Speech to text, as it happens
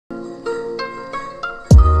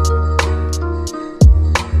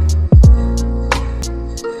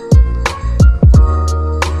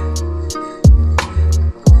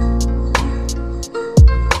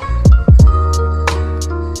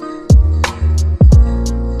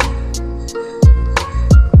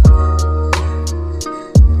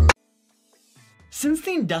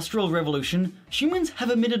Industrial Revolution, humans have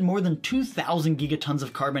emitted more than 2,000 gigatons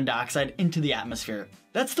of carbon dioxide into the atmosphere.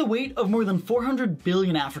 That's the weight of more than 400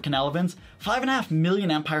 billion African elephants, 5.5 million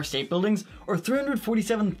Empire State Buildings, or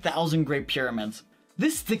 347,000 Great Pyramids.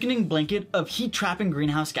 This thickening blanket of heat-trapping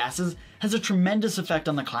greenhouse gases has a tremendous effect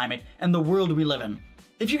on the climate and the world we live in.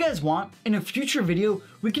 If you guys want, in a future video,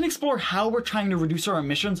 we can explore how we're trying to reduce our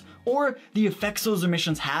emissions or the effects those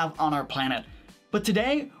emissions have on our planet. But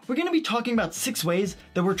today, we're going to be talking about 6 ways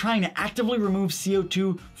that we're trying to actively remove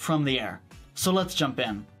CO2 from the air. So let's jump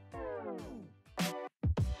in.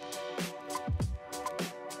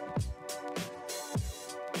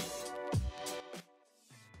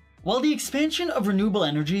 While the expansion of renewable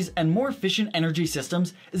energies and more efficient energy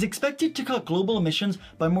systems is expected to cut global emissions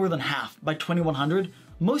by more than half by 2100,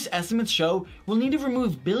 most estimates show we'll need to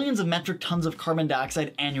remove billions of metric tons of carbon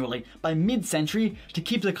dioxide annually by mid-century to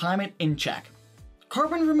keep the climate in check.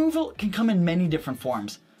 Carbon removal can come in many different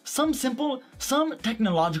forms, some simple, some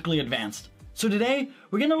technologically advanced. So today,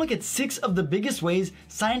 we're going to look at 6 of the biggest ways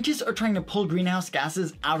scientists are trying to pull greenhouse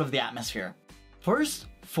gases out of the atmosphere. First,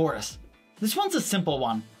 forests. This one's a simple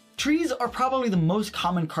one. Trees are probably the most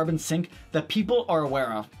common carbon sink that people are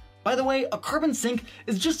aware of. By the way, a carbon sink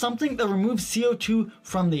is just something that removes CO2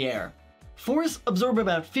 from the air. Forests absorb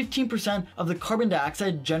about 15% of the carbon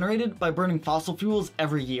dioxide generated by burning fossil fuels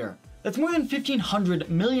every year. That's more than 1,500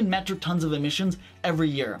 million metric tons of emissions every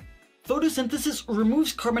year. Photosynthesis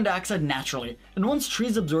removes carbon dioxide naturally, and once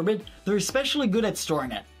trees absorb it, they're especially good at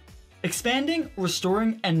storing it. Expanding,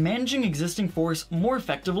 restoring, and managing existing forests more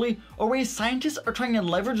effectively are ways scientists are trying to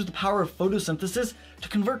leverage the power of photosynthesis to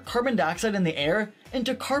convert carbon dioxide in the air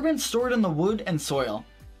into carbon stored in the wood and soil.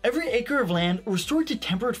 Every acre of land restored to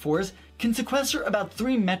temperate forests can sequester about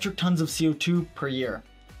 3 metric tons of CO2 per year.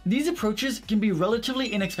 These approaches can be relatively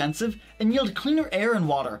inexpensive and yield cleaner air and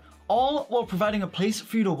water, all while providing a place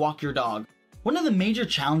for you to walk your dog. One of the major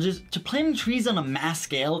challenges to planting trees on a mass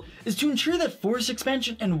scale is to ensure that forest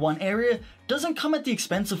expansion in one area doesn't come at the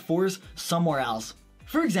expense of forests somewhere else.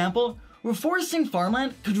 For example, reforesting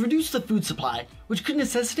farmland could reduce the food supply, which could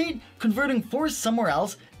necessitate converting forests somewhere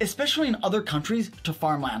else, especially in other countries, to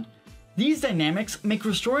farmland. These dynamics make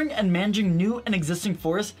restoring and managing new and existing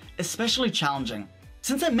forests especially challenging.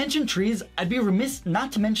 Since I mentioned trees, I'd be remiss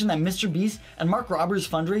not to mention that Mr. Beast and Mark Roberts'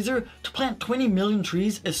 fundraiser to plant 20 million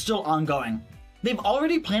trees is still ongoing. They've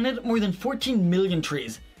already planted more than 14 million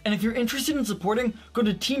trees, and if you're interested in supporting, go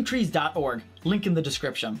to teamtrees.org, link in the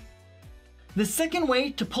description. The second way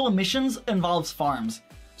to pull emissions involves farms.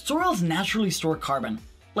 Soils naturally store carbon,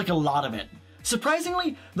 like a lot of it.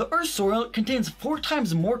 Surprisingly, the Earth's soil contains 4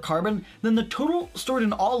 times more carbon than the total stored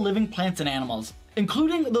in all living plants and animals,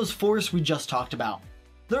 including those forests we just talked about.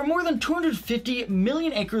 There are more than 250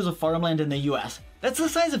 million acres of farmland in the US. That's the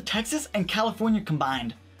size of Texas and California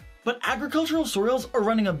combined. But agricultural soils are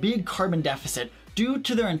running a big carbon deficit due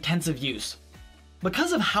to their intensive use.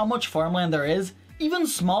 Because of how much farmland there is, even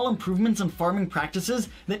small improvements in farming practices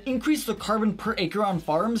that increase the carbon per acre on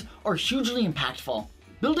farms are hugely impactful.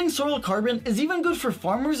 Building soil carbon is even good for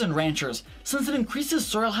farmers and ranchers since it increases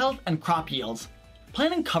soil health and crop yields.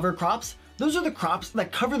 Planting cover crops, those are the crops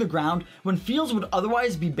that cover the ground when fields would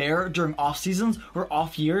otherwise be bare during off seasons or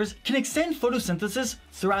off years, can extend photosynthesis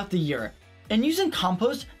throughout the year. And using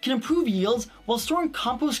compost can improve yields while storing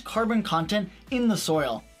compost carbon content in the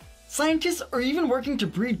soil. Scientists are even working to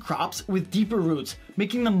breed crops with deeper roots,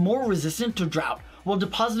 making them more resistant to drought while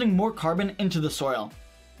depositing more carbon into the soil.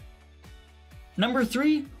 Number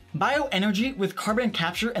 3, bioenergy with carbon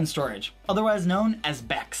capture and storage, otherwise known as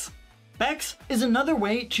BECCS. BECCS is another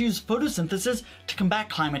way to use photosynthesis to combat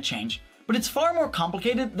climate change, but it's far more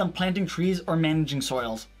complicated than planting trees or managing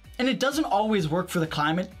soils. And it doesn't always work for the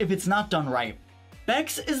climate if it's not done right.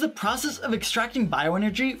 BECCS is the process of extracting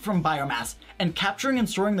bioenergy from biomass and capturing and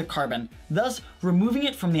storing the carbon, thus removing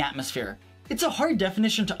it from the atmosphere. It's a hard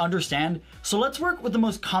definition to understand, so let's work with the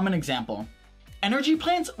most common example. Energy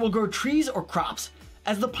plants will grow trees or crops.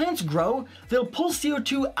 As the plants grow, they'll pull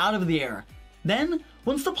CO2 out of the air. Then,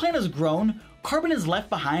 once the plant has grown, carbon is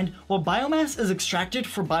left behind while biomass is extracted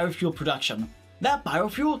for biofuel production. That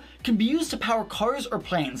biofuel can be used to power cars or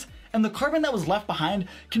planes, and the carbon that was left behind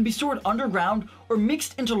can be stored underground or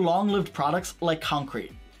mixed into long-lived products like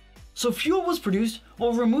concrete. So fuel was produced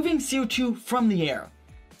while removing CO2 from the air.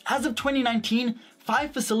 As of 2019,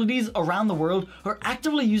 5 facilities around the world are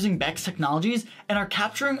actively using BECCS technologies and are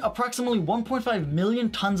capturing approximately 1.5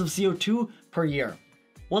 million tons of CO2 per year.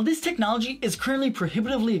 While this technology is currently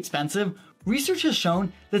prohibitively expensive, research has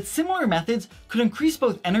shown that similar methods could increase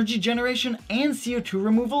both energy generation and CO2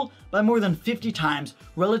 removal by more than 50 times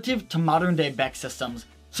relative to modern-day BECCS systems.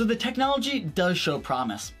 so the technology does show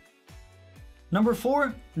promise. Number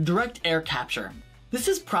 4, direct air capture. This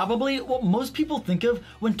is probably what most people think of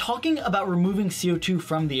when talking about removing CO2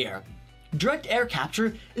 from the air. Direct air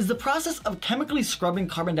capture is the process of chemically scrubbing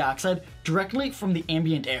carbon dioxide directly from the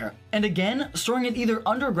ambient air, and again, storing it either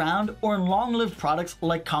underground or in long-lived products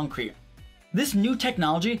like concrete. This new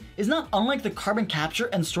technology is not unlike the carbon capture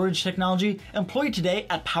and storage technology employed today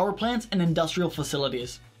at power plants and industrial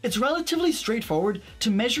facilities. It's relatively straightforward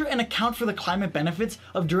to measure and account for the climate benefits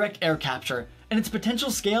of direct air capture, and its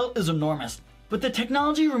potential scale is enormous. But the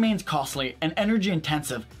technology remains costly and energy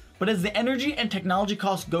intensive. But as the energy and technology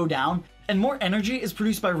costs go down and more energy is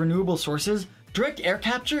produced by renewable sources, direct air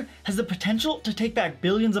capture has the potential to take back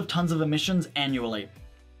billions of tons of emissions annually.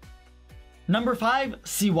 Number 5,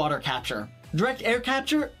 seawater capture. Direct air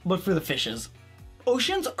capture, but for the fishes.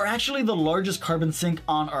 Oceans are actually the largest carbon sink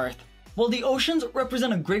on Earth. While the oceans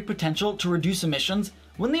represent a great potential to reduce emissions,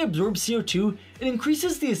 when they absorb CO2, it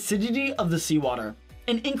increases the acidity of the seawater.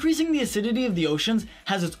 And increasing the acidity of the oceans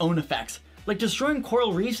has its own effects, like destroying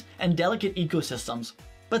coral reefs and delicate ecosystems.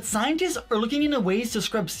 But scientists are looking into ways to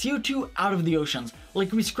scrub CO2 out of the oceans,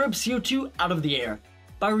 like we scrub CO2 out of the air.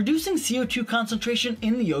 By reducing CO2 concentration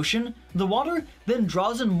in the ocean, the water then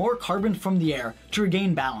draws in more carbon from the air to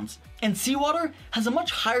regain balance. And seawater has a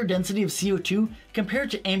much higher density of CO2 compared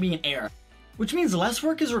to ambient air, which means less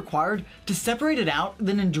work is required to separate it out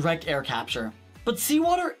than in direct air capture. But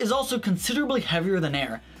seawater is also considerably heavier than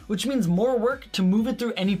air, which means more work to move it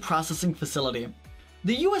through any processing facility.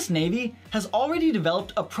 The US Navy has already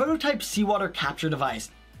developed a prototype seawater capture device.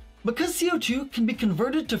 Because CO2 can be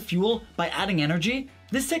converted to fuel by adding energy,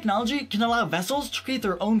 this technology can allow vessels to create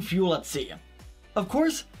their own fuel at sea. Of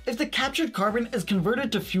course, if the captured carbon is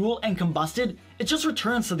converted to fuel and combusted, it just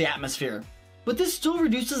returns to the atmosphere. But this still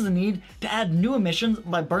reduces the need to add new emissions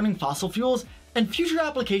by burning fossil fuels, and future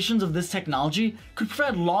applications of this technology could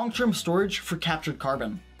provide long-term storage for captured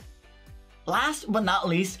carbon. Last but not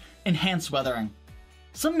least, enhanced weathering.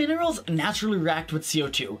 Some minerals naturally react with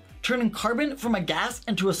CO2, turning carbon from a gas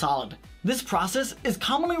into a solid. This process is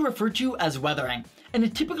commonly referred to as weathering, and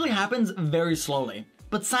it typically happens very slowly.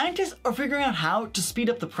 But scientists are figuring out how to speed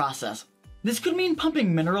up the process. This could mean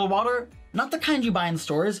pumping mineral water, not the kind you buy in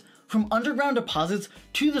stores, from underground deposits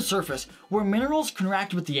to the surface where minerals can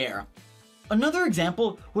react with the air. Another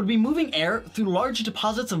example would be moving air through large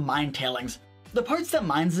deposits of mine tailings, the parts that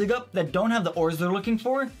mines dig up that don't have the ores they're looking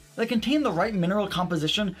for, that contain the right mineral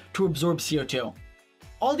composition to absorb CO2.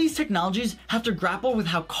 All these technologies have to grapple with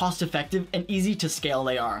how cost-effective and easy to scale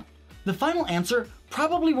they are. The final answer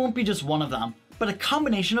probably won't be just one of them, but a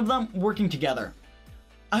combination of them working together.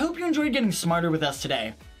 I hope you enjoyed getting smarter with us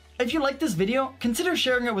today. If you liked this video, consider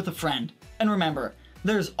sharing it with a friend. And remember,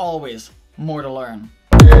 there's always more to learn.